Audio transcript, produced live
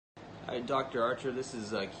Hi, Dr. Archer. This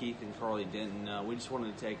is Keith and Carly Denton. We just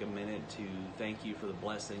wanted to take a minute to thank you for the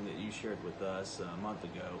blessing that you shared with us a month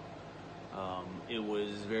ago. It was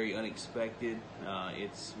very unexpected.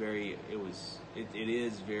 It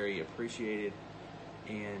is very appreciated,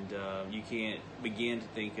 and you can't begin to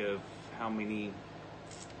think of how many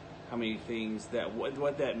things that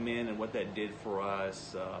what that meant and what that did for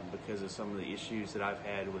us because of some of the issues that I've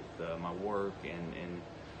had with my work and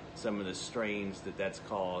some of the strains that's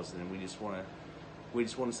caused. And we just want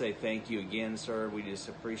to say thank you again, sir. We just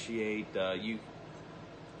appreciate you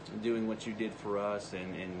doing what you did for us,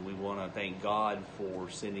 and we want to thank God for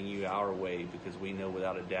sending you our way, because we know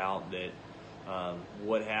without a doubt that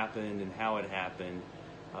what happened and how it happened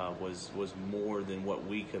was more than what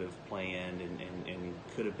we could have planned and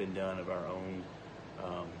could have been done of our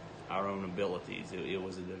own abilities. It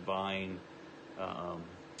was a divine.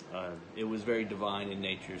 It was very divine in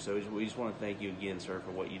nature. So we just want to thank you again, sir,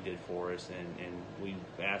 for what you did for us, and we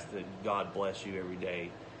ask that God bless you every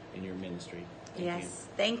day in your ministry. Yes.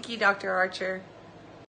 Thank you, Dr. Archer.